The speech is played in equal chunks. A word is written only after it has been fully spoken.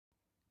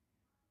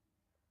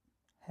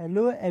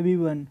Hello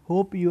everyone,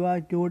 hope you are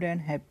good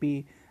and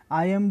happy.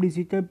 I am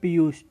Digital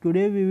Piyush.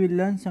 Today we will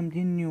learn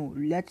something new.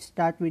 Let's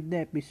start with the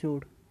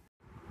episode.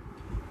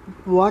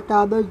 What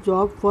are the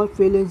jobs for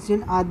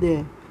freelancing are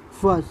there?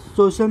 First,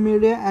 social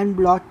media and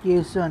blog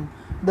creation.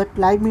 The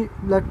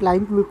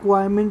client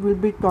requirement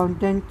will be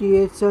content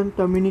creation,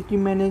 community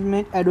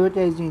management,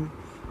 advertising.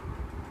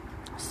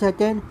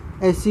 Second,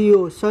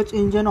 SEO, search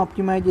engine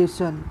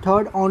optimization.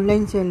 Third,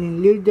 online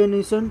selling, lead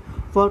generation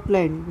for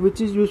client,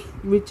 which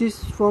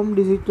is from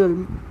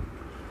digital.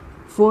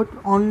 Fourth,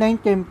 online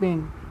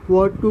campaign,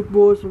 what to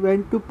post,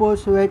 when to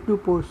post, where to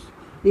post.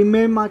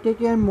 Email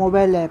marketing and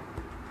mobile app,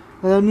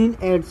 running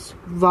ads,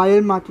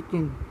 viral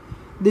marketing.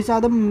 These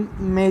are the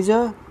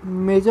major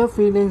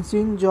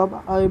freelancing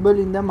job available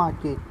in the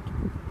market.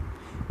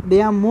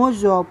 There are more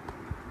job.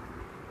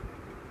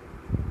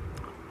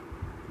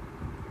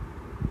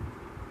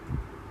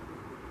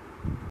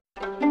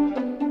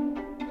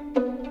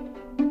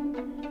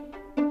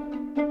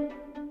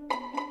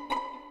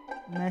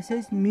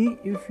 Message me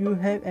if you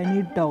have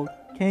any doubt.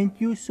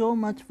 Thank you so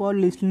much for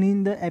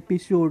listening the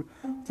episode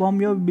from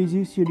your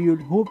busy schedule.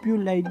 Hope you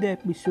like the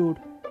episode.